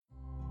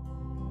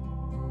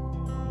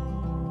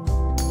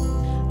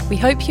We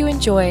hope you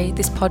enjoy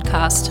this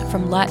podcast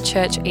from Light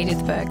Church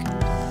Edithburgh.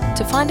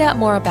 To find out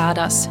more about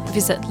us,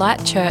 visit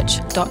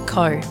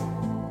lightchurch.co.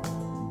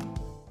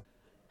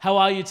 How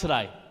are you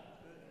today?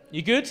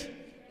 You good?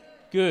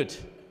 Good.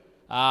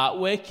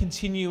 We're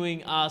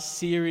continuing our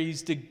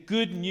series, The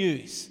Good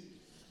News.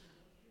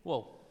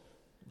 Whoa,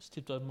 just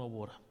tipped over my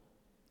water.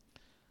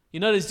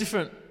 You know, there's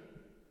different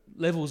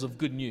levels of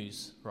good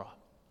news, right?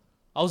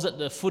 I was at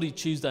the footy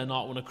Tuesday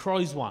night when the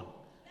Crows won.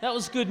 That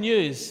was good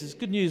news. It's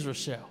good news,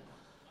 Rochelle.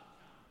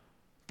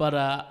 But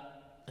I'm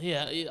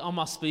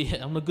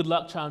a good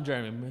luck charm,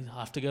 Jeremy. I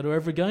have to go to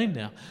every game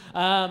now.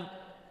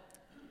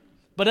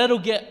 But that'll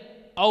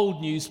get old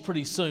news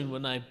pretty soon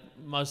when they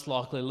most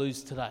likely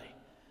lose today,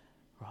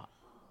 right?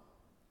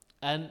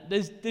 And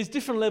there's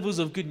different levels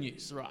of good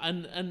news, right?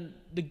 And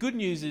the good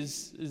news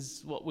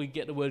is what we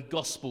get the word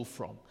gospel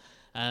from.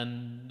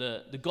 And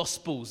the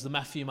Gospels, the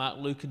Matthew, Mark,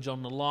 Luke and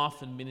John, the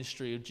life and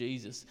ministry of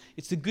Jesus.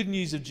 It's the good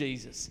news of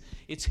Jesus.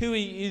 It's who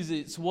he is,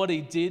 it's what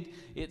he did,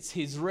 it's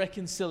his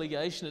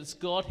reconciliation, it's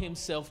God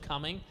himself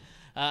coming.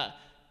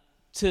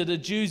 To the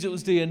Jews, it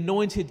was the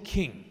anointed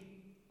king.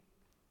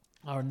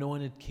 Our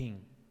anointed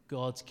king,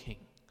 God's king.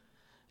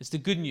 It's the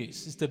good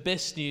news, it's the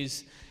best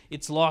news,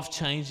 it's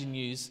life-changing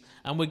news,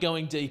 and we're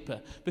going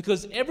deeper.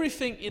 Because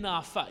everything in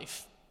our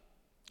faith,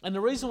 and the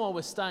reason why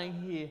we're staying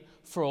here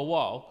for a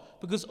while,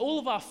 because all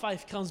of our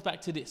faith comes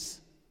back to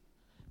this.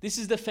 This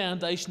is the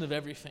foundation of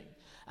everything.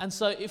 And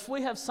so if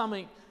we have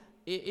something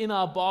in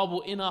our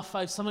Bible, in our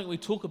faith, something we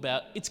talk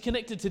about, it's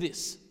connected to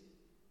this,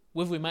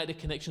 whether we make the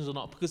connections or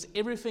not, because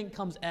everything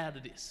comes out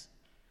of this.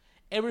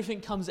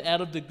 Everything comes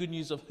out of the good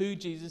news of who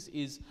Jesus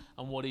is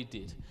and what he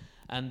did.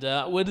 And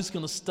we're just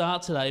going to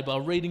start today by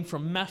reading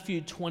from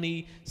Matthew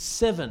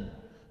 27,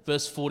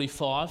 verse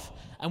 45.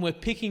 And we're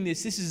picking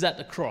this is at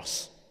the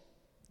cross.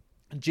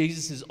 And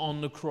Jesus is on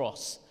the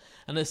cross.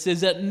 And it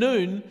says, at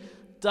noon,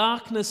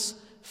 darkness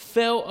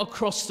fell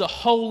across the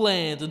whole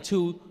land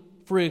until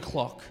 3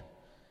 o'clock.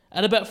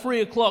 At about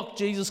 3 o'clock,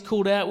 Jesus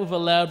called out with a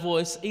loud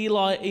voice,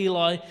 Eli,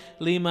 Eli,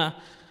 lema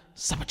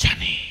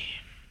sabachthani.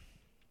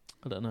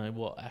 I don't know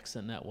what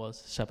accent that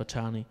was,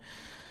 sabachthani.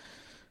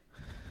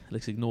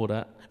 Let's ignore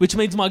that. Which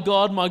means, my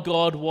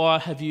God, why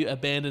have you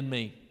abandoned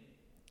me?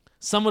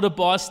 Some of the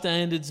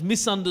bystanders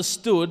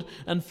misunderstood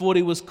and thought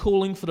he was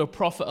calling for the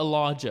prophet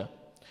Elijah.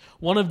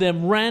 One of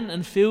them ran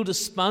and filled a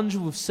sponge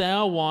with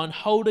sour wine,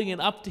 holding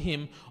it up to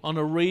him on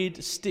a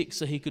reed stick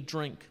so he could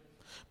drink.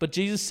 But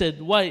the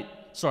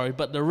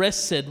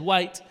rest said,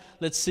 wait,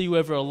 let's see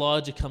whether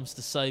Elijah comes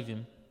to save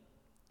him.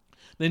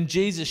 Then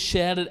Jesus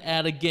shouted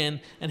out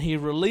again, and he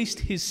released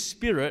his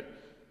spirit.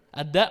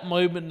 At that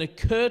moment, the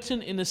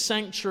curtain in the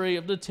sanctuary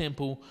of the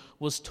temple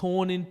was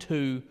torn in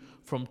two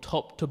from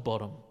top to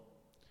bottom.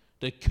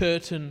 The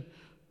curtain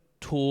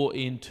tore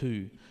in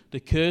two. The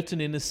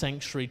curtain in the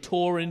sanctuary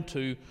tore in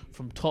two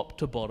from top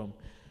to bottom.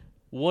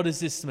 What does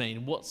this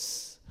mean? What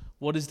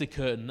is the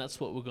curtain? That's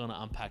what we're going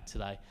to unpack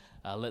today.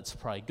 Let's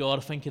pray. God,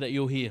 I thank you that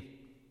you're here.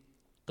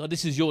 God,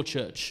 this is your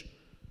church.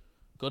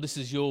 God, this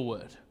is your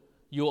word.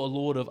 You're a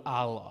Lord of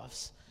our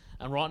lives.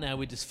 And right now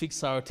we just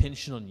fix our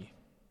attention on you.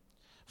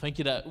 Thank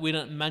you that we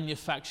don't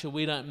manufacture,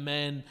 we don't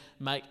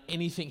make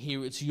anything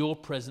here. It's your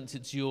presence,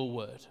 it's your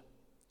word.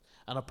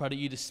 And I pray that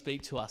you to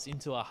speak to us,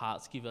 into our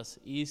hearts, give us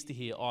ears to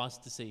hear, eyes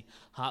to see,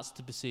 hearts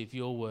to perceive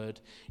your word.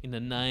 In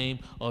the name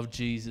of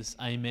Jesus,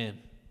 amen.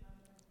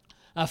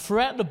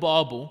 Throughout the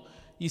Bible,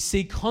 you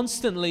see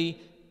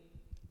constantly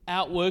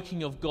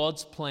outworking of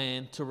God's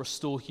plan to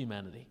restore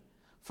humanity.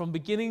 From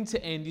beginning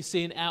to end, you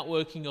see an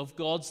outworking of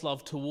God's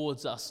love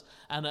towards us.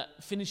 And it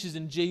finishes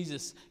in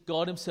Jesus,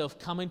 God himself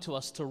coming to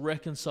us to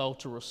reconcile,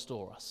 to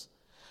restore us.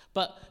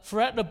 But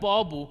throughout the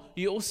Bible,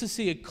 you also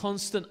see a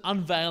constant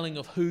unveiling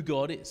of who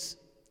God is.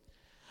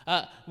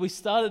 We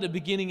start at the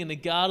beginning in the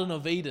Garden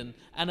of Eden,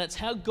 and it's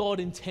how God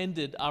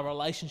intended our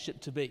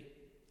relationship to be.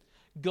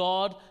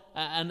 God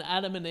and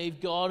Adam and Eve,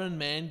 God and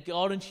man,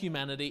 God and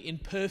humanity in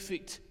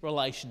perfect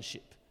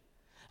relationship.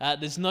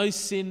 There's no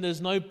sin,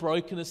 there's no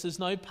brokenness, there's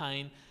no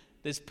pain.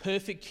 There's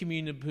perfect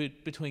communion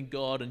between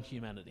God and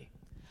humanity.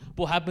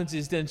 What happens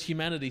is then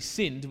humanity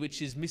sinned,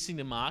 which is missing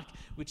the mark,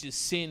 which is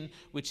sin,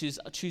 which is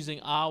choosing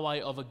our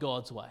way over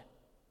God's way.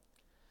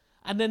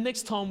 And then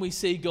next time we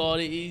see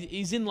God,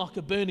 he's in like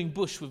a burning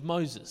bush with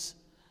Moses.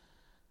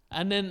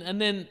 And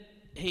then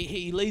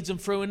he leads them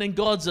through, and then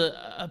God's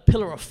a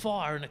pillar of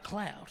fire in a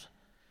cloud.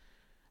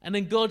 And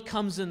then God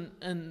comes and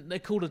they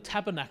call it a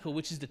tabernacle,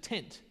 which is the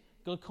tent.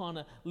 God kind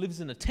of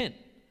lives in a tent.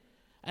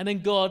 And then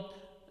God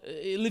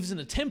lives in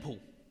a temple.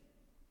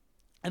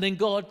 And then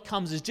God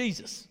comes as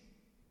Jesus.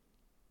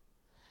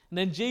 And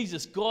then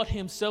Jesus, God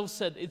himself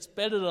said, it's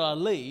better that I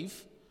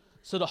leave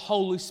so the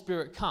Holy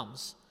Spirit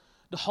comes.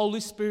 The Holy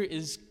Spirit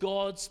is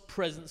God's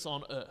presence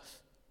on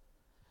earth.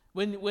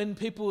 When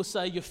people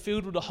say you're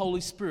filled with the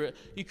Holy Spirit,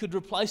 you could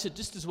replace it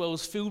just as well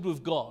as filled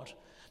with God,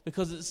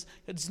 because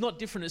it's not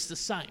different, it's the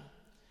same.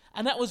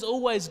 And that was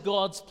always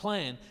God's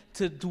plan,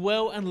 to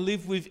dwell and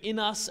live within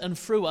us and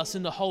through us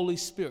in the Holy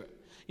Spirit.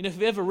 You know, if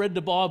you've ever read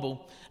the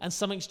Bible and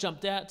something's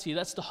jumped out to you,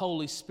 that's the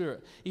Holy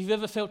Spirit. If you've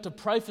ever felt to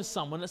pray for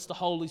someone, that's the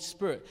Holy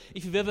Spirit.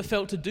 If you've ever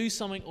felt to do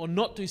something or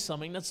not do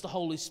something, that's the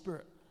Holy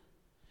Spirit.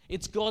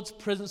 It's God's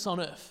presence on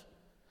earth.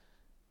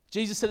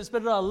 Jesus said it's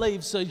better that I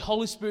leave so the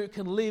Holy Spirit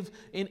can live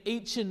in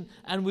each and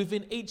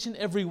within each and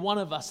every one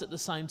of us at the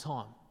same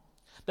time.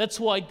 That's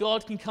why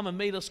God can come and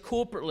meet us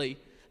corporately,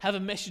 have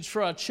a message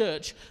for our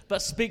church,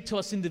 but speak to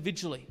us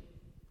individually.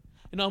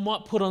 You know, I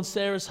might put on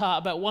Sarah's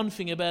heart about one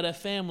thing about her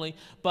family,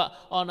 but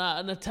on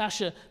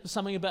Natasha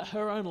something about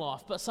her own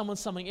life, but someone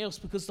something else,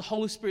 because the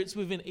Holy Spirit's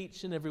within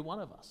each and every one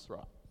of us,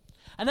 right?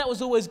 And that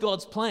was always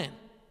God's plan.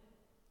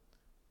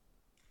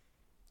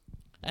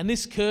 And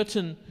this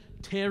curtain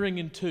tearing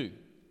in two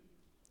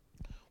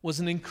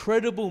was an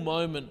incredible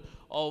moment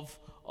of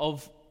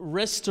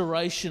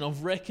restoration,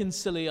 of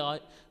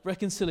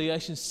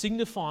reconciliation,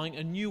 signifying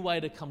a new way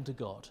to come to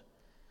God.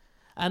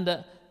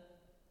 And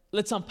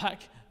let's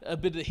unpack a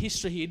bit of the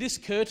history here. This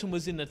curtain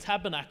was in the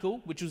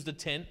tabernacle, which was the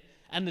tent,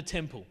 and the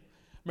temple.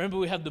 Remember,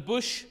 we have the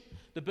bush,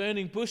 the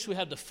burning bush, we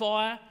have the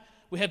fire,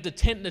 we have the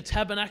tent and the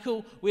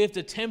tabernacle, we have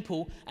the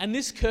temple, and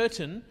this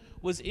curtain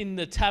was in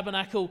the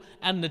tabernacle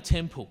and the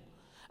temple.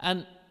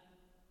 And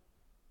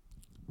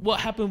what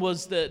happened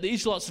was the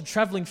Israelites were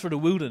traveling through the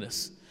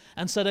wilderness,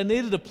 and so they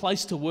needed a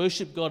place to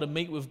worship God and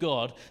meet with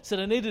God, so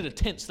they needed a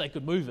tent so they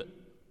could move it.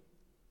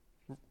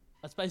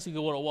 That's basically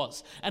what it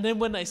was. And then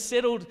when they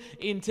settled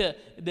into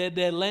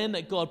their land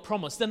that God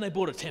promised, then they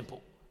bought a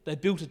temple. They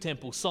built a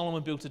temple.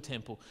 Solomon built a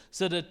temple.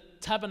 So the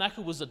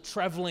tabernacle was a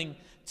traveling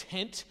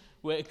tent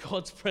where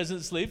God's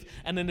presence lived,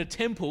 and then the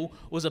temple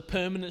was a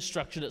permanent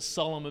structure that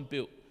Solomon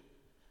built.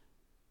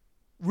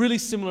 Really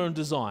similar in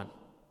design.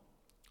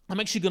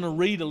 I'm actually going to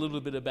read a little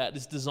bit about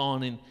this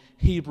design in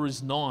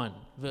Hebrews 9,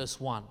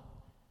 verse 1.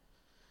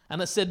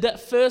 And it said that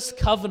first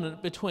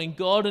covenant between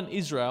God and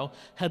Israel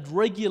had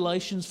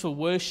regulations for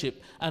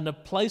worship and a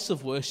place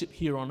of worship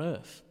here on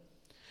earth.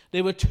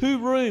 There were 2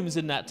 rooms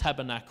in that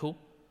tabernacle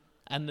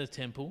and the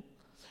temple.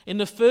 In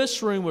the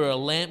first room were a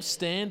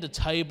lampstand, a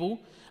table,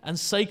 and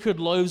sacred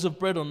loaves of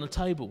bread on the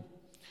table.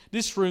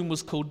 This room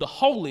was called the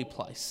holy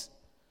place.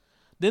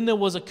 Then there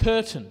was a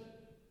curtain,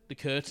 the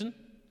curtain,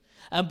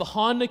 and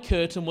behind the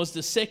curtain was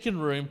the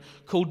second room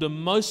called the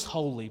most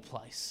holy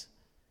place.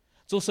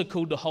 It's also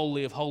called the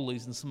Holy of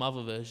Holies in some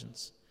other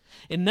versions.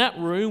 In that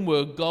room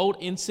were a gold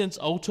incense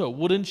altar, a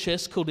wooden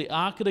chest called the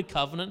Ark of the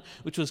Covenant,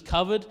 which was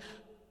covered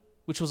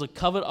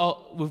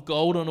with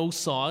gold on all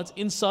sides.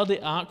 Inside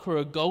the ark were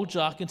a gold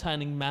jar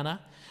containing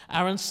manna,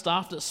 Aaron's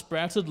staff that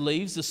sprouted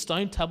leaves, the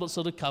stone tablets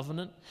of the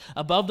covenant.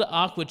 Above the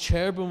ark were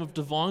cherubim of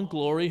divine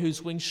glory,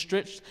 whose wings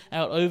stretched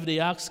out over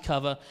the ark's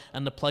cover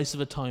and the place of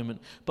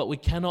atonement. But we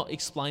cannot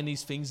explain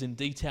these things in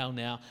detail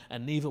now,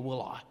 and neither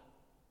will I.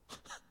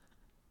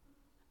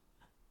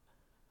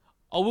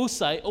 I will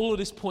say all of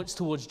this points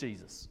towards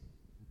Jesus.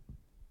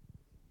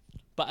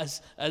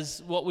 But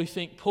as what we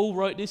think, Paul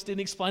wrote this, didn't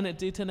explain it in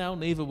detail now,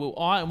 neither will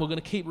I, and we're going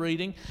to keep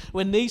reading.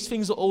 When these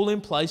things are all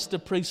in place, the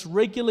priests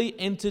regularly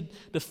entered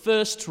the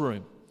first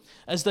room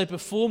as they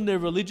performed their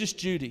religious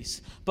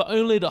duties, but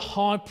only the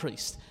high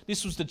priest,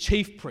 this was the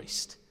chief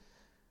priest.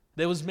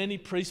 There was many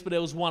priests, but there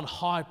was one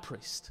high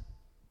priest.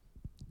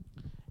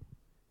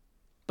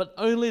 But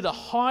only the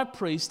high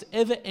priest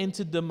ever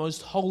entered the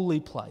most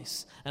holy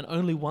place, and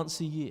only once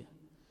a year.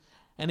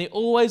 And he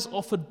always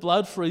offered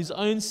blood for his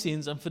own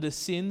sins and for the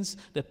sins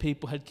that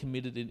people had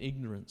committed in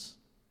ignorance.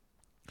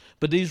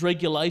 But these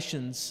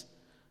regulations,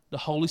 the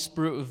Holy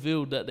Spirit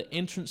revealed that the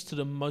entrance to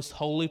the most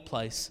holy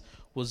place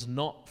was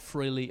not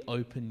freely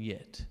open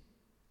yet.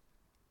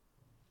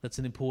 That's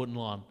an important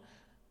line.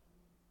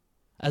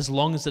 As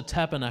long as the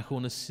tabernacle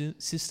and the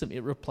system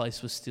it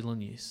replaced was still in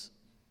use.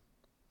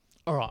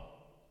 All right,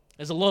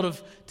 there's a lot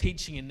of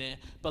teaching in there,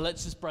 but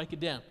let's just break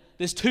it down.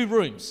 There's 2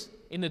 rooms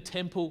in the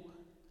temple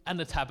and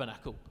the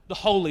tabernacle, the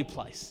holy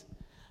place.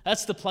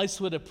 That's the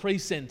place where the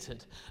priests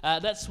entered.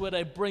 That's where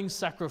they bring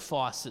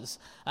sacrifices.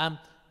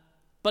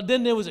 But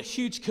then there was a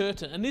huge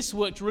curtain, and this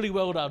worked really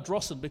well at our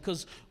Drossen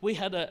because we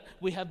have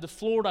the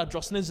floor at our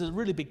Drossen. There's a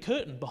really big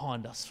curtain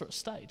behind us for a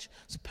stage.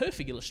 It's a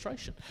perfect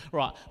illustration,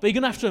 right? But you're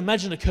going to have to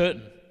imagine a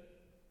curtain.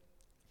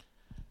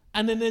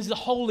 And then there's the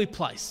holy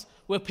place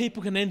where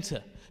people can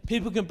enter.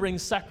 People can bring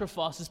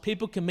sacrifices.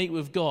 People can meet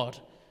with God.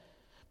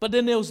 But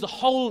then there was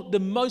the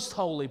most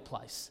holy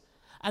place.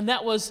 And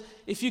that was,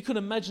 if you could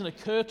imagine a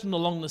curtain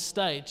along the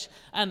stage,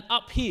 and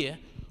up here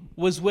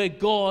was where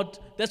God,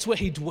 that's where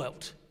he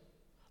dwelt.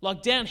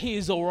 Like down here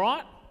is all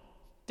right.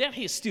 Down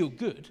here is still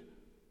good.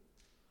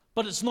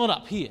 But it's not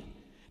up here.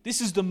 This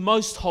is the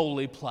most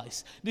holy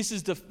place. This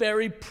is the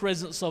very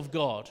presence of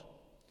God.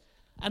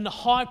 And the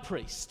high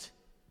priest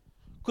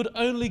could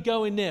only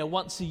go in there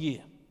once a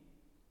year.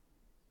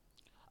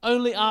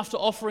 Only after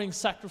offering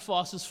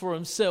sacrifices for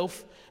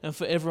himself and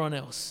for everyone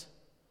else.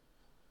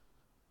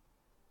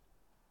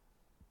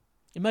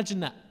 Imagine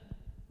that.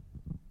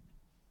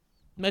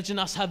 Imagine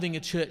us having a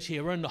church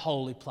here. We're in the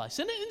holy place.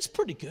 And it's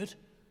pretty good.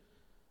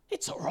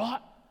 It's all right.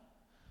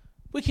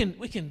 We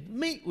can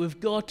meet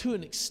with God to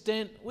an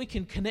extent. We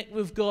can connect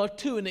with God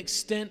to an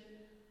extent.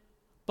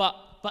 But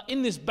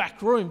in this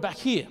back room, back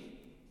here,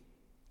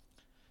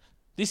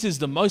 this is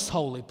the most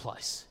holy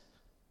place.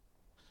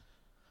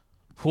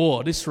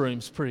 Whoa, this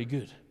room's pretty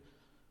good.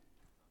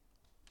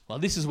 Well,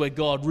 this is where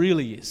God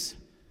really is.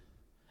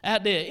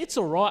 Out there, it's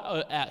all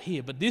right out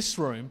here, but this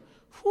room,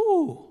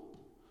 whoo,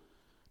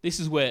 this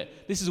is where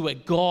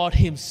God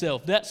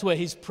himself, that's where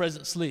his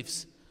presence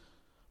lives.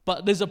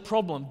 But there's a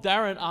problem.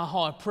 Darren, our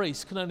high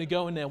priest, can only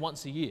go in there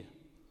once a year.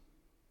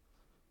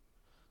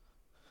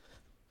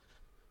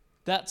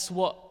 That's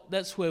where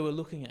we're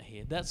looking at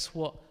here. That's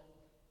what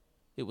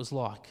it was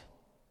like.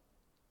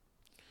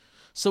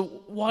 So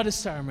why the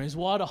ceremonies?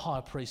 Why the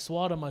high priest?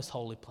 Why the most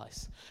holy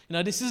place? You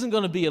know, this isn't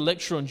going to be a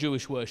lecture on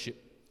Jewish worship.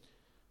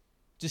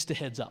 Just a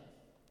heads up.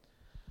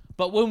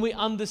 But when we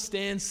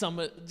understand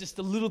just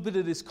a little bit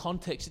of this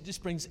context, it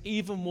just brings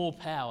even more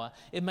power.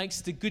 It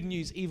makes the good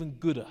news even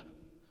gooder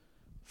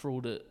for all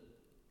the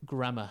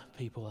grammar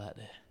people out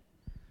there.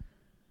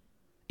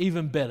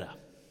 Even better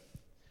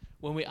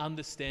when we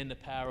understand the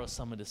power of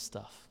some of this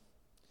stuff.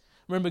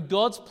 Remember,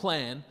 God's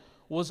plan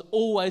was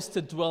always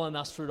to dwell in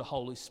us through the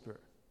Holy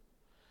Spirit.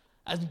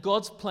 And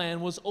God's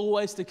plan was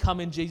always to come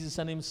in Jesus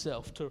and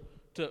himself to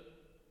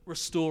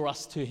restore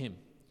us to him.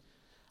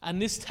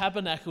 And this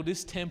tabernacle,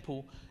 this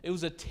temple, it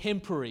was a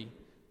temporary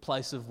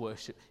place of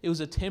worship. It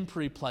was a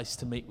temporary place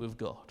to meet with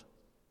God.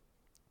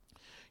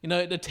 You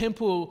know, the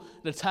temple,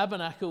 the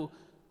tabernacle,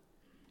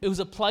 it was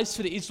a place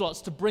for the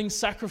Israelites to bring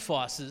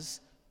sacrifices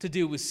to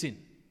deal with sin.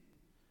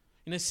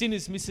 You know, sin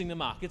is missing the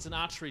mark. It's an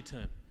archery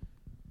term.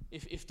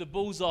 If the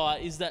bullseye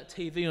is that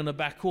TV on the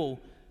back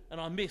wall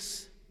and I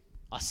miss,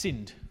 I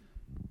sinned.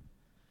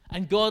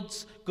 And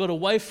God's got a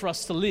way for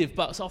us to live,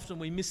 but often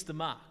we miss the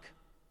mark.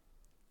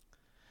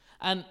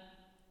 And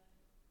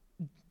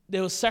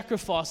there were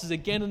sacrifices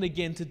again and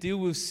again to deal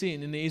with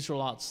sin in the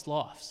Israelites'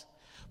 lives.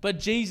 But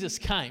Jesus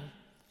came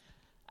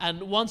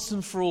and once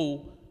and for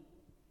all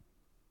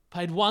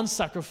paid one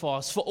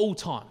sacrifice for all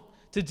time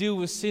to deal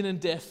with sin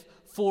and death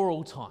for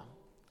all time.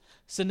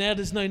 So now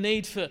there's no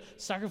need for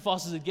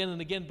sacrifices again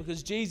and again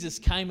because Jesus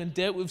came and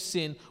dealt with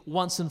sin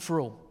once and for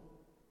all.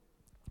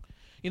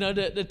 You know,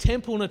 the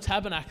temple and the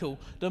tabernacle,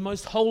 the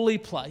most holy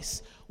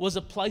place, was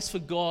a place for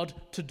God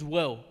to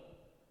dwell.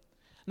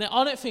 Now,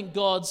 I don't think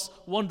God's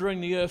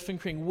wandering the earth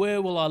thinking,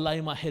 where will I lay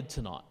my head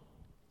tonight?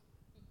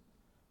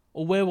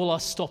 Or where will I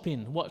stop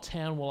in? What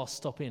town will I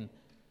stop in?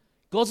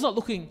 God's not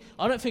looking,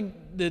 I don't think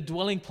the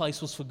dwelling place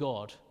was for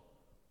God.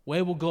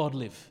 Where will God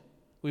live?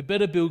 We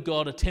better build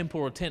God a temple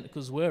or a tent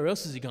because where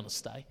else is he going to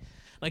stay?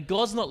 Like,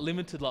 God's not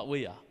limited like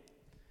we are.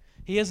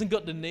 He hasn't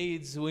got the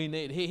needs we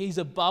need. He's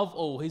above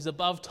all. He's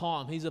above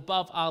time. He's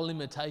above our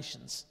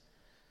limitations.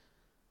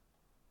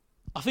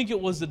 I think it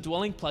was the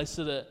dwelling place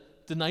so that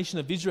the nation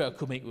of Israel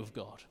could meet with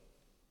God.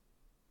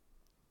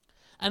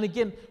 And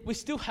again, we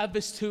still have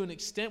this to an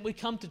extent. We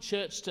come to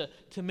church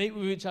to meet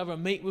with each other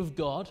and meet with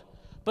God.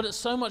 But it's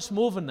so much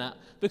more than that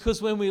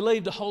because when we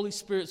leave, the Holy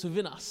Spirit's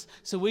within us.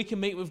 So we can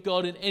meet with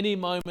God in any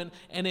moment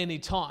and any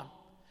time.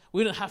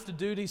 We don't have to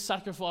do these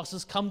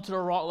sacrifices, come to the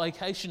right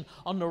location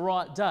on the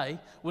right day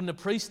when the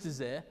priest is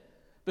there,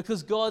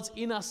 because God's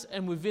in us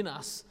and within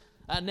us,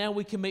 and now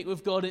we can meet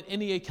with God at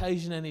any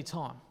occasion, any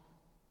time.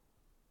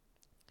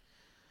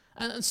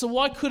 And so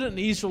why couldn't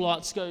the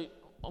Israelites go,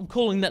 I'm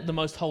calling that the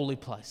most holy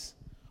place?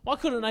 Why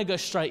couldn't they go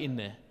straight in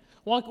there?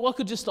 Why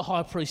could just the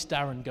high priest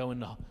Darren go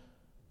in the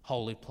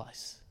holy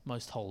place,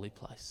 most holy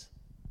place?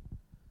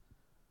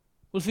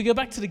 Well, if we go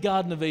back to the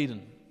Garden of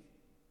Eden,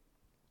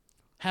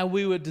 how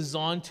we were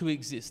designed to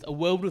exist, a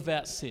world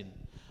without sin,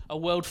 a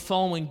world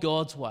following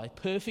God's way,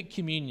 perfect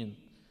communion.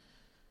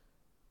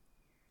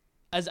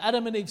 As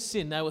Adam and Eve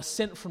sinned, they were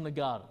sent from the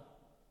garden.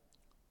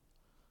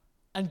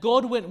 And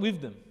God went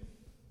with them.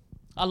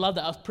 I love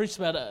that. I've preached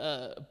about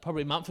it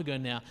probably a month ago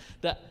now,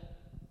 that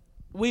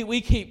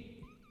we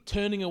keep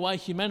turning away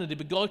humanity,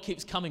 but God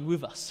keeps coming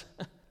with us.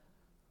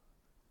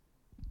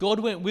 God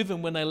went with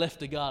them when they left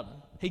the garden.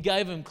 He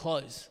gave them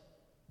clothes.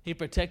 He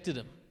protected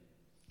them.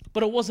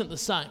 But it wasn't the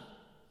same.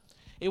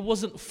 It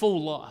wasn't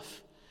full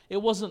life. It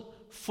wasn't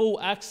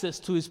full access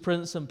to his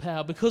presence and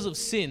power. Because of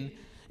sin,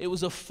 it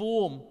was a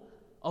form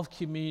of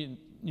communion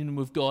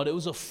with God. It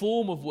was a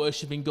form of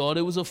worshiping God.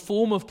 It was a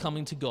form of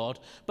coming to God.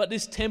 But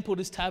this temple,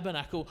 this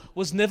tabernacle,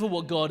 was never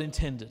what God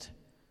intended.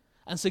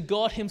 And so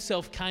God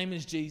himself came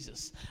as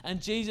Jesus.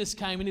 And Jesus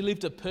came and he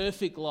lived a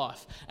perfect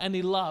life. And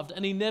he loved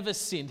and he never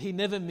sinned. He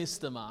never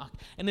missed the mark.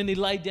 And then he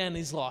laid down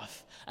his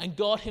life. And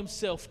God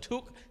himself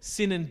took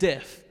sin and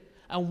death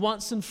and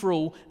once and for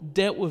all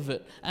dealt with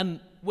it. And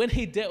when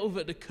he dealt with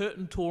it, the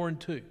curtain tore in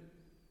two.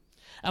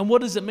 And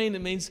what does it mean?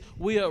 It means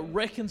we are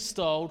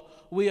reconciled,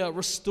 we are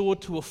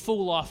restored to a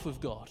full life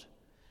with God,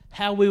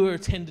 how we were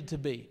intended to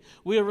be.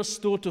 We are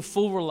restored to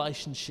full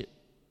relationship.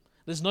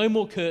 There's no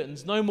more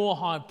curtains, no more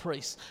high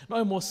priests,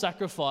 no more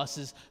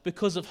sacrifices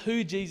because of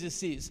who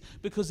Jesus is,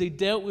 because he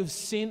dealt with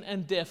sin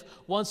and death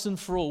once and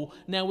for all.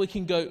 Now we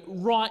can go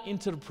right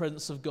into the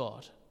presence of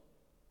God.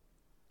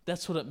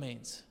 That's what it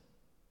means.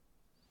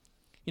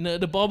 You know,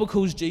 the Bible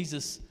calls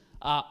Jesus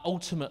our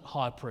ultimate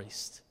high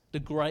priest, the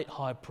great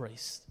high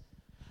priest.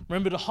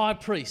 Remember, the high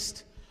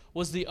priest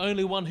was the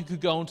only one who could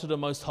go into the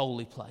most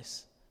holy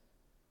place.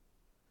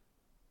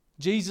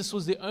 Jesus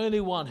was the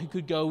only one who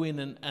could go in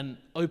and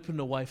open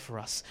the way for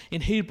us. In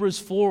Hebrews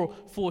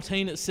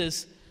 4:14 it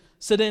says,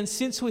 "So then,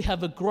 since we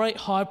have a great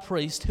high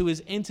priest who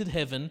has entered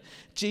heaven,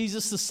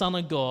 Jesus the Son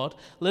of God,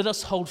 let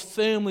us hold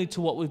firmly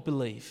to what we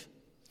believe.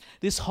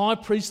 This high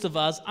priest of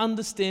ours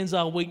understands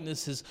our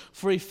weaknesses,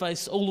 for he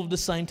faced all of the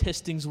same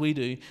testings we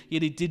do,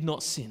 yet he did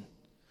not sin.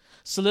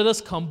 So let us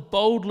come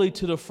boldly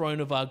to the throne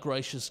of our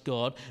gracious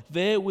God.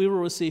 There we will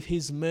receive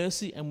his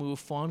mercy and we will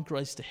find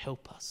grace to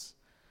help us."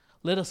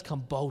 Let us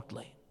come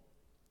boldly.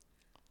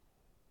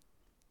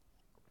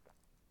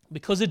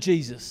 Because of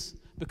Jesus,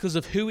 because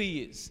of who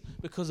he is,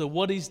 because of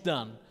what he's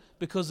done,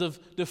 because of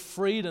the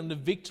freedom, the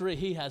victory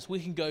he has, we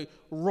can go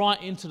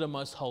right into the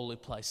most holy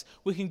place.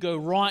 We can go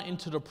right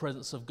into the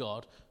presence of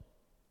God.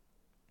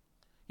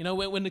 You know,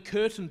 when the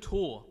curtain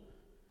tore,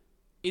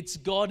 it's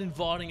God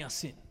inviting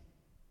us in.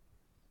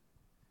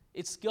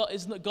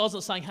 God's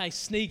not saying, hey,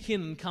 sneak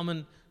in and come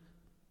and...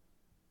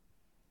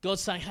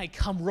 God's saying, hey,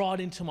 come right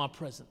into my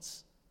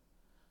presence.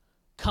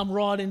 Come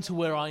right into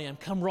where I am.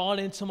 Come right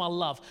into my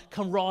love.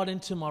 Come right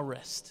into my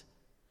rest.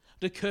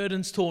 The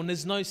curtain's torn.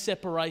 There's no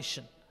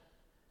separation.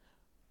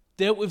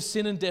 Dealt with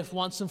sin and death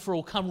once and for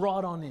all. Come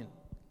right on in.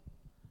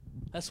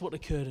 That's what the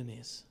curtain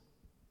is.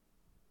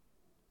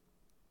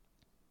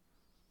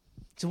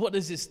 So what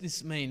does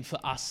this mean for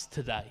us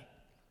today?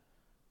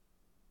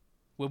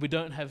 Where we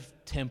don't have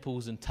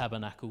temples and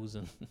tabernacles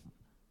and...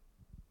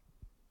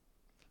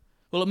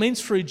 Well, it means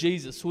through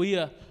Jesus we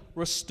are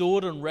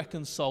restored and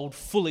reconciled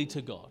fully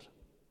to God.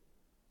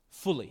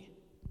 Fully.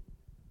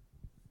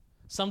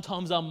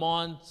 Sometimes our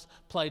minds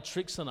play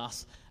tricks on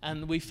us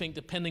and we think,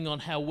 depending on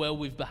how well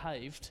we've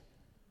behaved,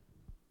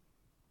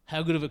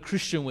 how good of a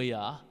Christian we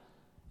are,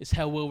 is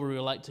how well we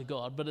relate to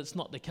God. But it's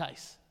not the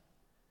case.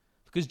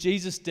 Because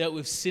Jesus dealt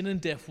with sin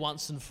and death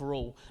once and for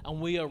all, and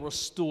we are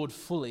restored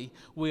fully.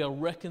 We are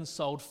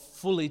reconciled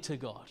fully to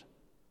God.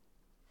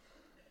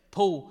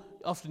 Paul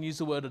often used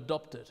the word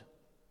adopted.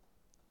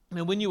 I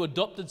mean, when you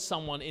adopted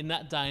someone in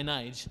that day and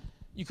age,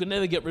 you could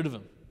never get rid of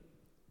them.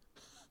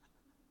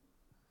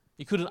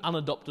 You couldn't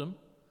unadopt them.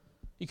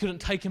 You couldn't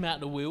take them out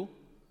of the will.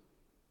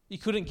 You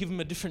couldn't give them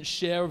a different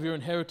share of your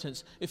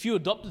inheritance. If you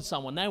adopted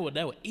someone, they were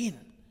in.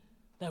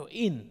 They were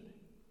in.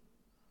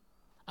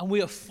 And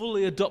we are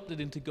fully adopted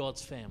into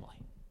God's family.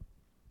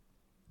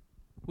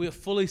 We are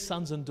fully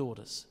sons and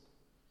daughters.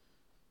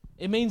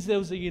 It means there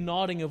was a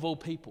uniting of all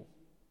people.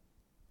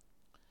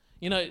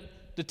 You know,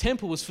 the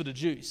temple was for the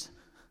Jews.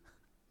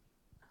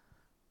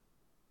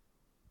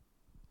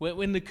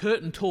 When the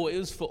curtain tore, it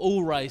was for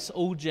all race,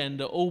 all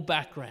gender, all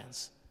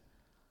backgrounds.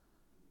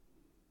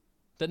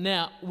 That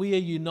now we are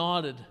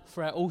united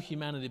for all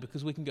humanity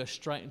because we can go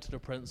straight into the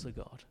presence of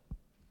God.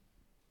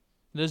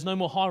 There's no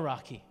more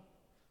hierarchy.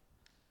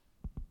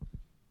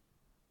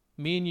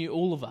 Me and you,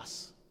 all of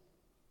us,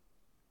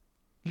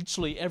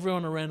 literally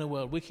everyone around the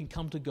world, we can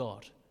come to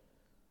God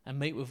and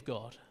meet with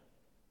God.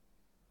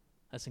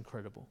 That's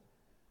incredible.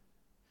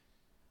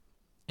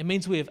 It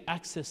means we have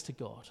access to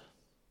God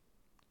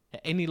at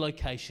any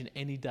location,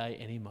 any day,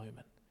 any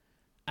moment.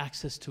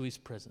 Access to his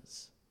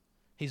presence.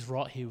 He's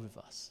right here with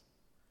us.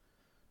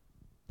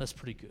 That's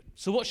pretty good.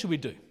 So what should we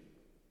do?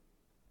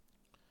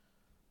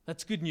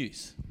 That's good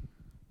news.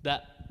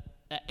 That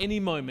at any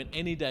moment,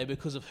 any day,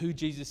 because of who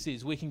Jesus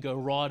is, we can go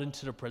right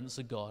into the presence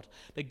of God.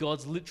 That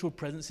God's literal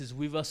presence is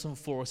with us and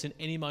for us in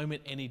any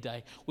moment, any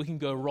day. We can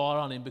go right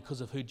on in because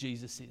of who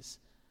Jesus is.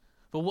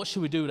 But what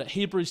should we do with that?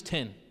 Hebrews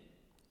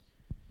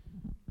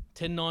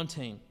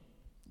 10:19.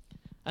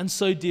 And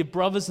so, dear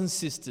brothers and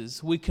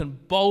sisters, we can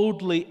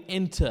boldly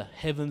enter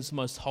heaven's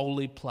most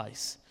holy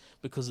place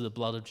because of the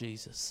blood of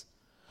Jesus.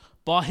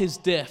 By his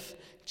death,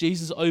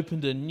 Jesus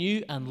opened a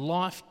new and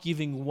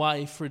life-giving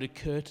way through the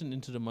curtain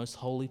into the most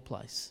holy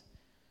place.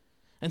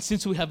 And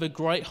since we have a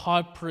great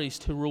high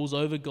priest who rules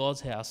over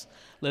God's house,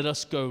 let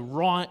us go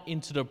right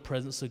into the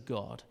presence of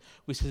God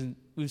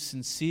with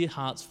sincere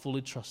hearts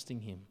fully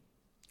trusting him.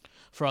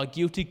 For our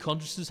guilty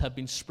consciences have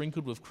been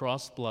sprinkled with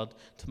Christ's blood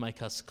to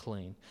make us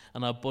clean,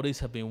 and our bodies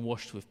have been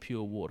washed with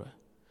pure water.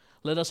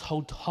 Let us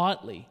hold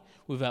tightly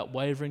without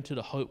wavering to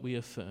the hope we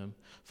affirm,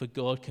 for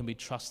God can be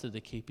trusted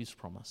to keep his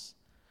promise.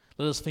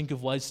 Let us think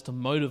of ways to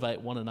motivate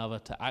one another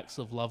to acts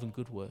of love and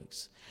good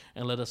works,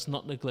 and let us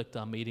not neglect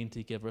our meeting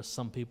together as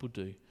some people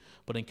do,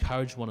 but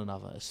encourage one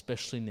another,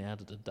 especially now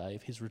that the day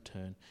of his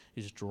return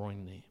is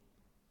drawing near.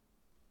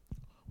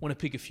 I want to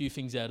pick a few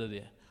things out of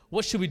there.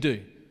 What should we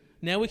do?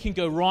 Now we can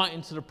go right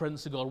into the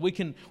presence of God. We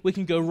can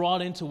go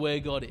right into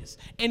where God is.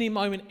 Any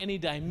moment, any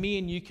day, me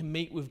and you can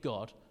meet with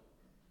God.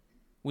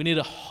 We need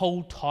to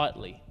hold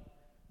tightly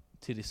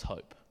to this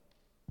hope.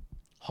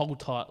 Hold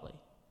tightly.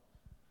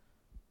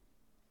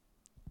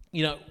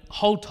 You know,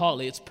 hold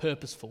tightly, it's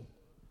purposeful.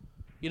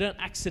 You don't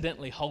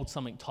accidentally hold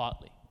something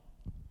tightly.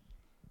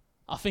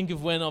 I think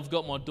of when I've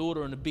got my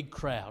daughter in a big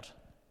crowd.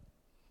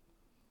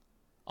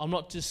 I'm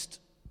not just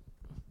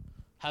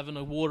having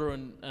a water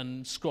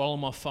and scroll on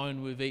my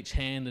phone with each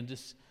hand and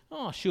just,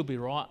 she'll be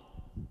right.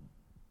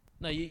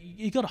 No,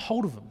 you got a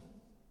hold of them.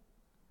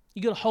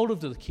 You got a hold of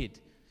the kid.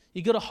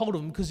 You got a hold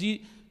of them because you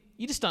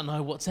just don't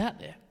know what's out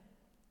there.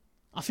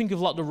 I think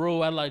of like the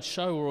Royal Adelaide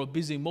Show or a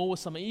busy mall or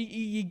something.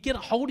 You get a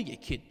hold of your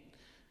kid.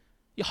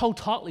 You hold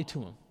tightly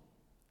to him.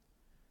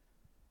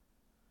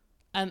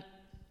 And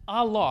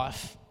our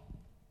life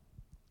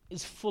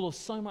is full of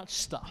so much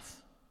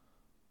stuff,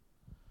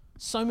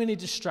 so many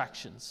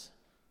distractions.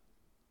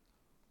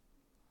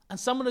 And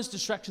some of those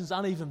distractions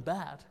aren't even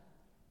bad.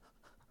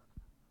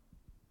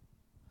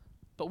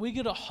 But we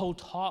got to hold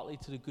tightly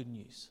to the good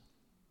news.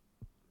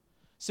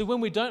 So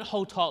when we don't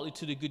hold tightly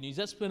to the good news,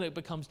 that's when it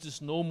becomes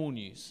just normal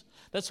news.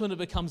 That's when it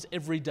becomes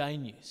everyday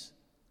news.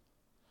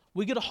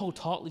 We got to hold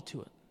tightly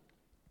to it.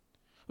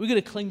 We got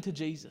to cling to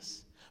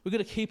Jesus. We got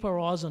to keep our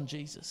eyes on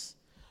Jesus.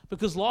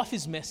 Because life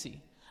is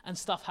messy and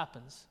stuff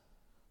happens.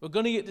 We're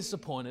going to get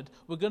disappointed.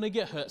 We're going to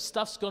get hurt.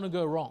 Stuff's going to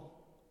go wrong.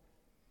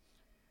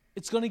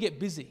 It's going to get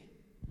busy.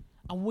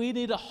 And we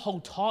need to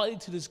hold tightly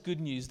to this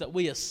good news that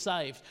we are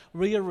saved,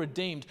 we are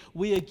redeemed,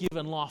 we are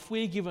given life,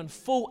 we are given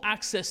full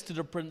access to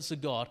the presence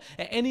of God.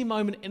 At any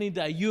moment, any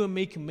day, you and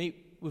me can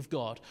meet with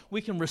God.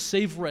 We can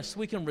receive rest,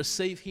 we can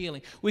receive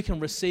healing, we can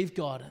receive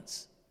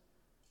guidance.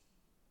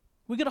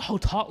 We've got to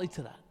hold tightly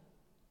to that.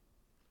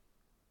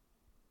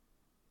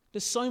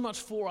 There's so much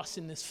for us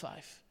in this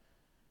faith.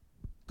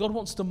 God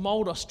wants to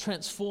mold us,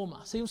 transform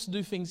us. He wants to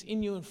do things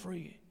in you and through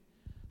you.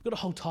 We've got to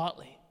hold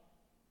tightly.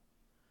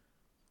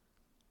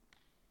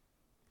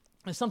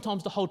 And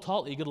sometimes to hold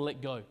tightly, you've got to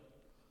let go.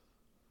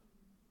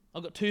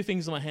 I've got 2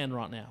 things in my hand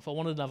right now. If I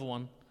wanted another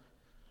one.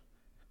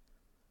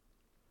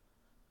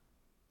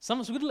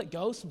 Sometimes we've got to let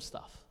go of some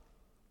stuff.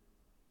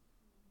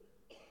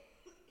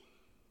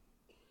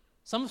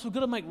 Sometimes we've got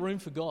to make room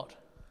for God.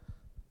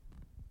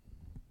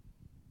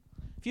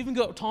 If you haven't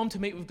got time to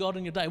meet with God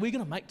in your day, we're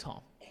going to make time.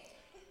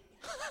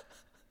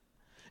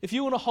 If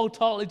you want to hold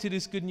tightly to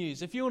this good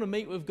news, if you want to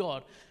meet with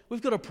God,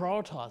 we've got to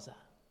prioritise that.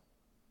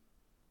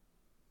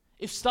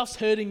 If stuff's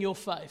hurting your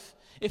faith,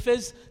 if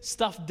there's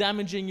stuff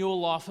damaging your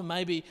life and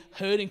maybe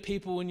hurting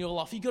people in your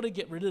life, you've got to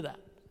get rid of that.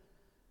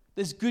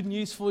 There's good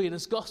news for you.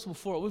 There's gospel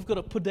for it. We've got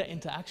to put that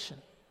into action.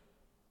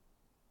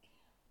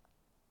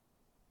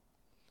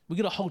 We've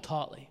got to hold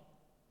tightly.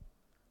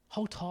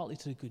 Hold tightly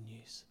to the good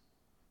news.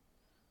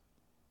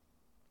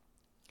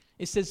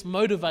 It says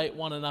motivate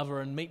one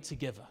another and meet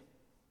together.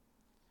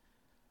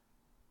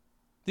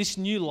 This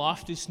new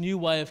life, this new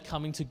way of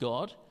coming to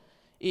God,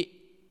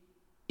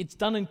 it's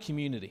done in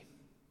community.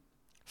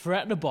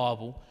 Throughout the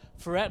Bible,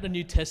 throughout the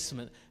New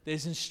Testament,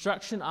 there's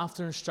instruction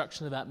after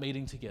instruction about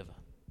meeting together.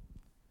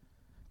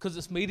 Because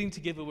it's meeting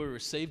together we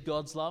receive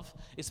God's love.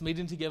 It's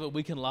meeting together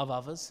we can love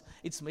others.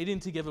 It's meeting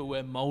together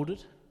we're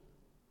molded.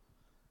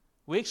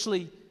 We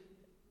actually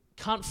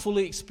can't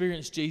fully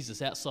experience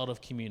Jesus outside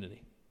of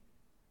community.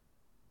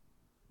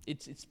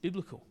 It's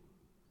biblical.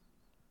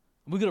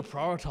 We've got to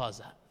prioritise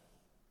that.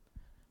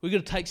 We've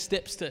got to take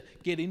steps to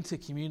get into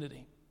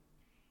community.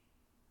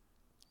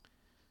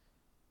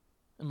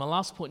 And my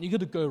last point, you've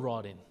got to go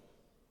right in.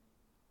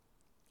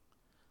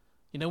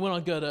 You know, when I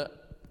go to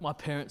my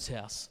parents'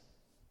 house,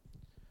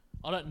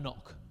 I don't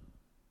knock.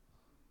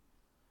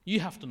 You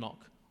have to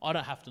knock. I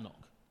don't have to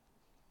knock.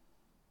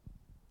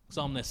 Because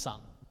I'm their son.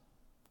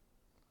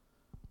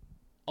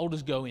 I'll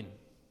just go in.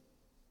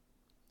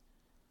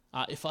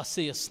 If I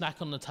see a snack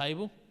on the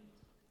table,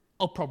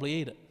 I'll probably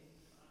eat it.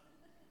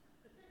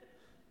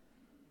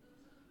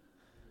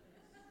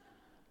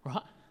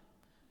 Right?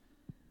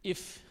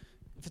 If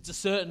it's a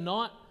certain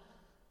night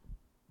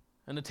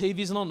and the TV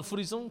isn't on, the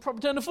footy's on, I'll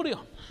probably turn the footy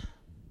on.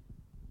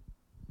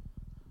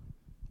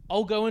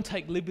 I'll go and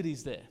take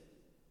liberties there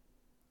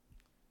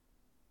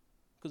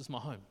because it's my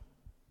home.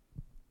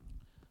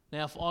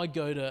 Now, if I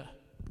go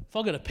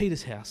to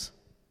Peter's house,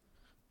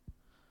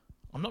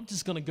 I'm not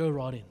just going to go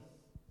right in.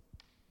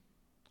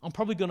 I'm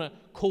probably going to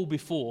call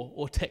before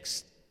or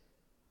text.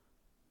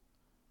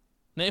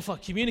 Now, if I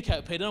communicate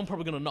with Peter, I'm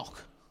probably going to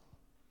knock.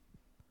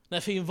 Now,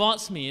 if he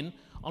invites me in,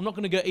 I'm not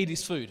going to go eat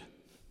his food.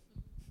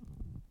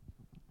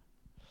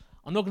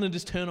 I'm not going to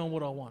just turn on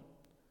what I want.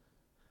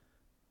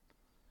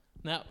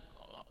 Now,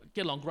 I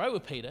get along great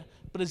with Peter,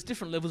 but there's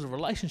different levels of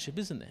relationship,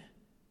 isn't there?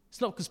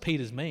 It's not because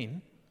Peter's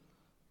mean.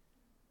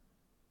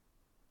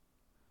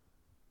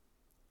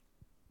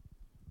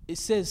 It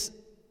says,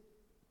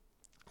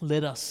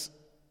 let us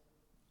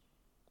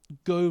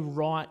go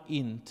right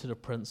into the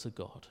presence of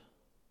God.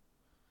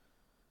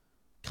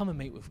 Come and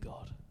meet with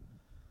God.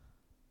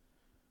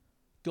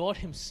 God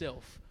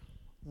himself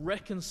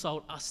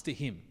reconciled us to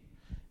him.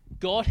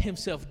 God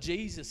himself,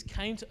 Jesus,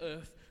 came to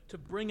earth to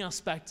bring us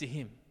back to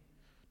him,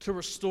 to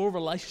restore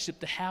relationship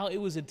to how it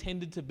was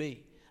intended to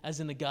be, as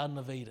in the Garden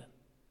of Eden.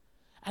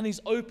 And he's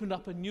opened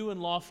up a new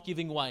and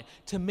life-giving way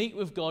to meet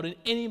with God in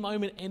any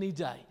moment, any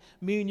day.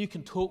 Me and you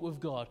can talk with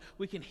God.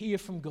 We can hear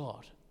from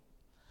God.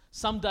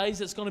 Some days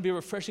it's going to be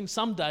refreshing.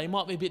 Some day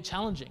might be a bit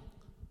challenging.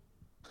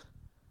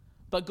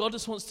 But God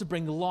just wants to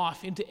bring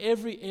life into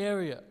every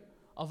area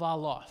of our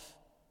life.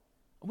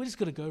 And we just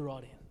got to go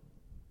right in.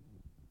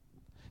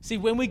 See,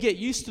 when we get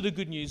used to the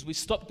good news, we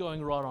stop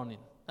going right on in.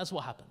 That's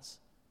what happens.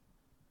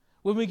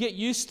 When we get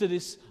used to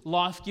this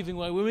life-giving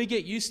way, when we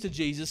get used to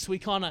Jesus, we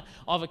kind of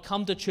either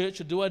come to church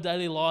or do our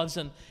daily lives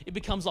and it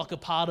becomes like a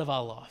part of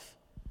our life.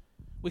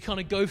 We kind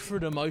of go through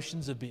the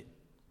emotions a bit.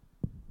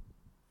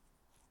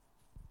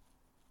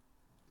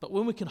 But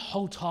when we can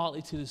hold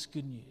tightly to this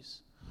good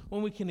news,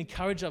 when we can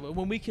encourage others,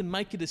 when we can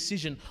make a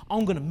decision,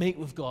 I'm going to meet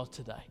with God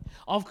today.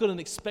 I've got an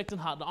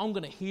expectant heart that I'm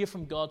going to hear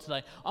from God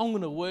today. I'm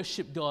going to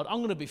worship God. I'm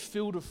going to be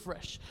filled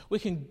afresh. We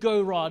can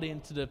go right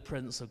into the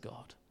presence of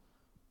God.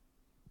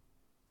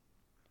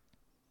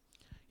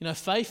 You know,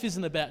 faith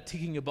isn't about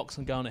ticking a box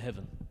and going to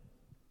heaven.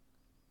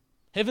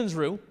 Heaven's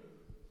real.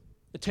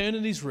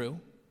 Eternity's real.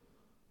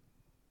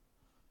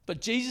 But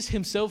Jesus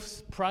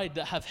himself prayed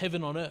to have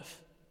heaven on earth.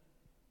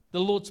 The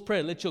Lord's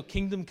Prayer, let your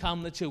kingdom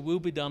come, let your will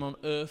be done on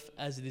earth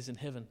as it is in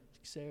heaven.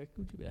 Sarah,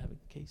 could you have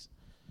a keys?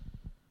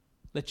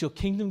 Let your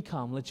kingdom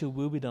come, let your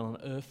will be done on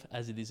earth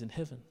as it is in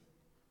heaven.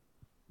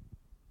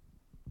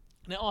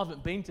 Now, I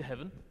haven't been to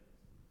heaven,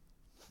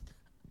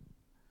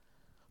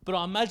 but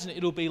I imagine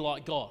it'll be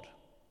like God.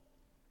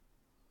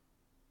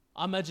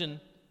 I imagine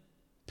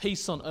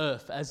peace on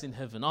earth as in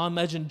heaven. I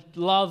imagine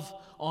love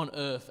on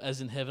earth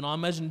as in heaven. I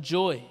imagine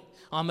joy.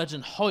 I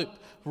imagine hope,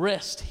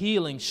 rest,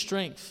 healing,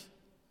 strength.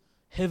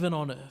 Heaven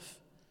on earth.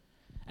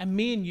 And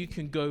me and you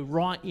can go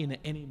right in at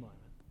any moment.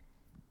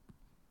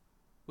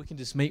 We can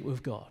just meet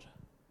with God.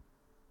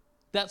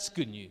 That's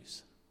good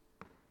news.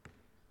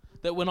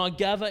 That when I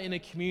gather in a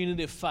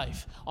community of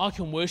faith, I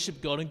can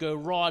worship God and go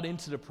right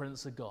into the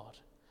presence of God.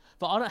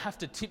 But I don't have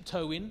to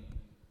tiptoe in.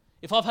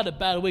 If I've had a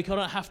bad week, I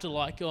don't have to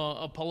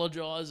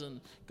apologize and,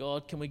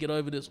 God, can we get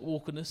over this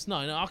awkwardness? No,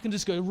 I can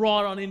just go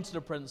right on into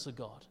the presence of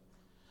God.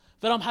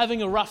 If I'm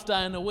having a rough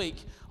day in a week,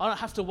 I don't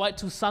have to wait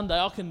till Sunday.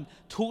 I can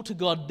talk to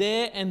God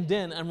there and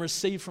then and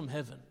receive from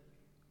heaven.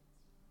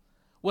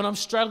 When I'm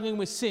struggling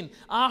with sin,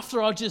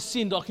 after I just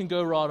sinned, I can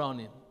go right on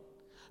in.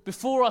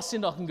 Before I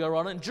sinned, I can go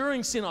right on in.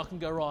 During sin, I can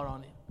go right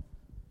on in.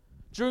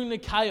 During the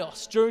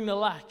chaos, during the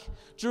lack,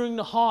 during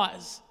the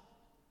highs,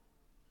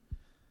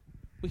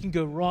 we can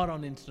go right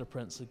on into the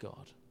presence of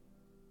God.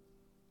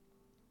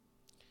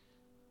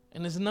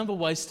 And there's a number of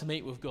ways to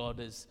meet with God.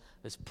 There's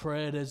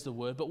prayer, there's the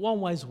word, but one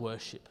way is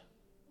worship.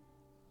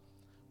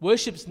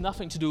 Worship's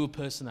nothing to do with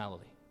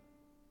personality.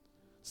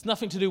 It's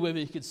nothing to do whether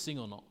you could sing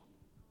or not.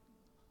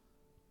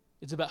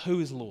 It's about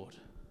who is Lord.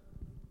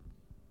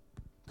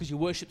 Because you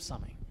worship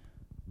something.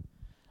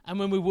 And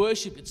when we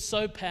worship, it's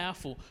so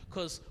powerful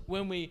because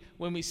when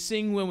we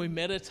sing, when we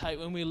meditate,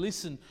 when we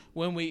listen,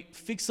 when we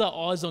fix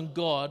our eyes on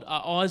God,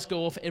 our eyes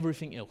go off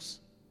everything else.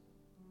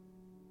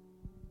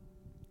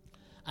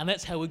 And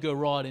that's how we go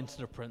right into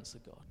the presence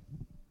of God.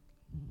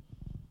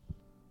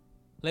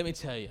 Let me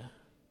tell you,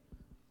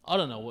 I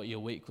don't know what your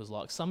week was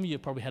like. Some of you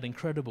probably had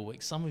incredible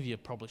weeks. Some of you are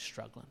probably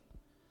struggling.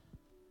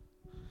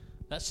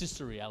 That's just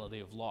the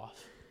reality of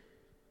life.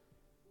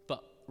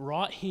 But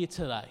right here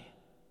today,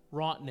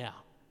 right now,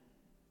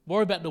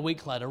 worry about the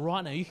week later.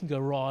 Right now, you can go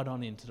right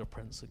on into the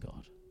presence of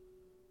God.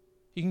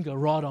 You can go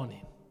right on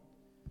in.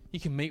 You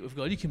can meet with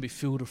God. You can be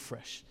filled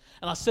afresh.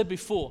 And I said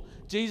before,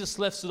 Jesus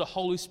left so the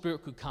Holy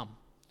Spirit could come.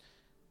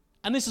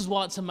 And this is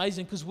why it's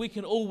amazing, because we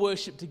can all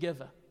worship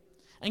together.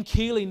 And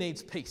Keely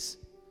needs peace,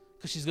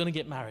 because she's going to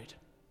get married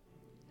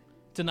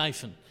to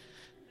Nathan.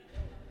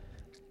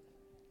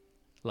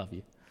 Love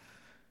you.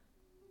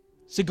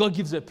 So God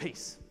gives her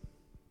peace.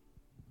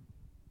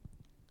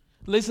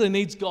 Leslie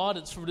needs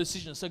guidance for a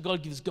decision, so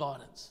God gives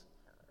guidance.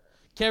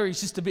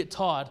 Carrie's just a bit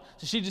tired,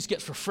 so she just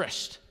gets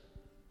refreshed.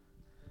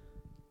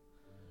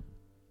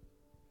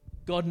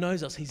 God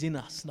knows us, He's in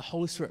us, and the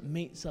Holy Spirit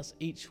meets us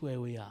each where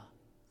we are.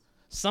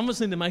 Some of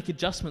us need to make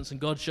adjustments, and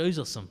God shows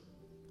us them.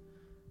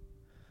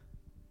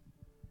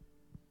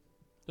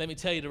 Let me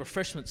tell you, the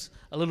refreshment's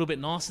a little bit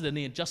nicer than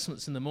the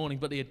adjustments in the morning,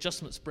 but the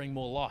adjustments bring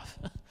more life.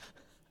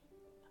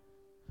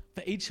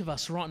 But each of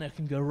us right now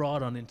can go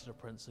right on into the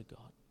presence of God.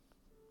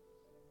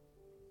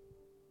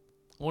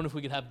 I wonder if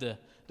we could have the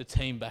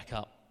team back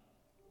up.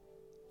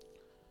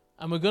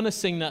 And we're going to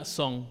sing that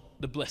song,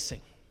 The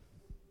Blessing.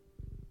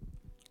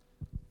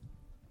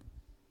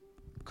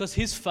 Because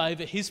His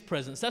favour, His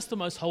presence, that's the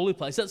most holy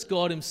place. That's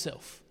God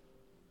Himself.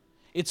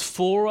 It's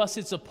for us,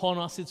 it's upon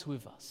us, it's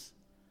with us.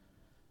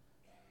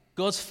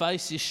 God's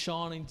face is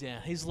shining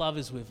down. His love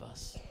is with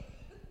us.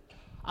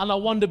 And I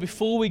wonder,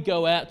 before we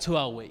go out to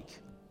our week,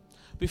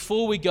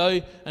 before we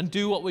go and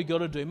do what we got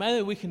to do,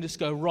 maybe we can just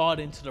go right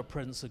into the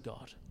presence of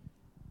God.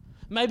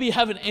 Maybe you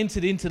haven't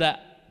entered into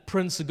that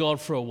presence of God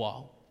for a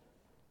while.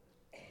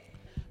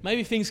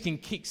 Maybe things can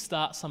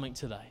kickstart something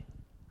today.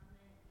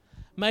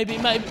 Maybe,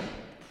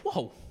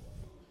 whoa.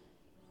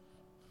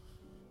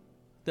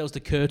 That was the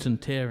curtain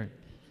tearing.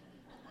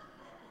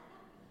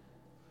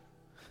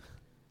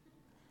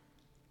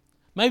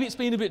 Maybe it's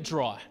been a bit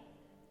dry.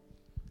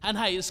 And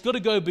hey, it's got to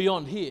go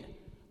beyond here.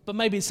 But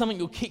maybe it's something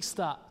you'll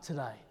kickstart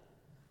today.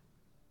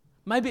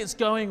 Maybe it's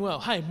going well.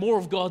 Hey, more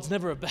of God's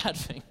never a bad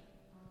thing.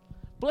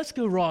 But let's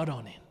go right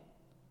on in.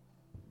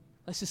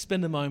 Let's just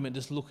spend a moment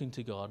just looking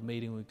to God,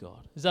 meeting with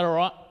God. Is that all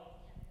right?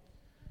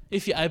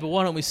 If you're able,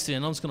 why don't we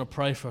stand? I'm just going to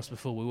pray for us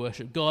before we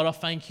worship. God, I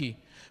thank you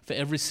for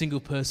every single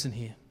person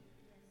here.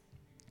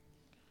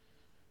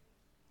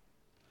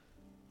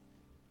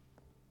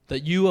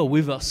 That you are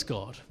with us,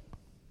 God.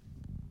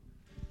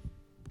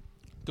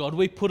 God,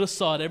 we put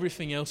aside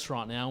everything else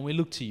right now and we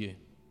look to you.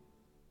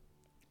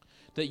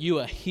 That you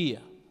are here.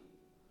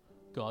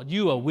 God,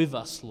 you are with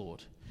us,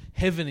 Lord.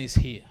 Heaven is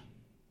here.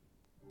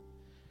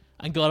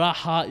 And God, our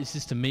heart is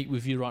just to meet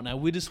with you right now.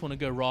 We just want to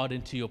go right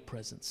into your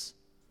presence.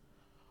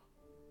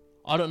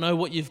 I don't know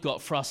what you've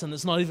got for us, and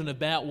it's not even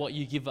about what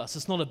you give us.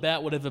 It's not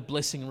about whatever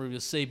blessing we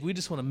receive. We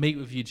just want to meet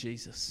with you,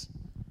 Jesus.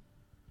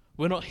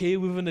 We're not here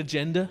with an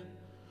agenda.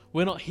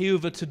 We're not here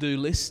with a to-do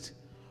list.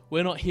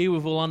 We're not here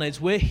with all our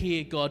needs. We're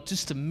here, God,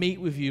 just to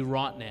meet with you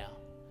right now.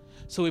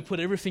 So we put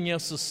everything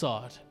else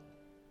aside.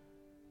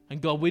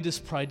 And God, we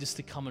just pray just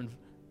to come and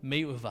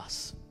meet with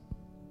us.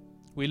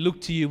 We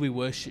look to you, we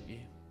worship you.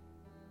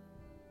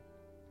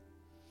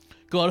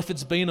 God, if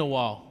it's been a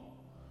while,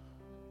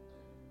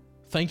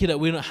 thank you that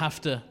we don't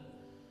have to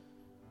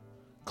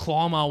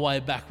climb our way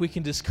back. We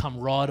can just come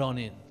right on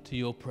in to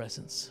your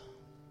presence.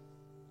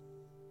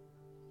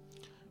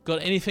 God,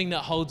 anything that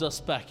holds us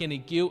back, any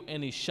guilt,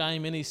 any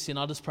shame, any sin,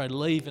 I just pray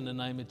leave in the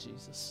name of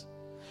Jesus.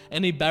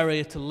 Any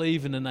barrier to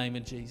leave in the name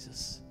of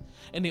Jesus.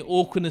 Any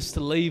awkwardness to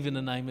leave in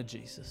the name of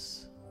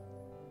Jesus.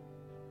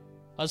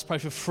 I just pray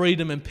for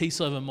freedom and peace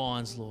over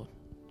minds, Lord.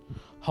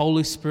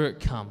 Holy Spirit,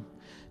 come.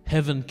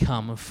 Heaven,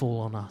 come and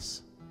fall on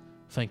us.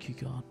 Thank you,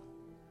 God.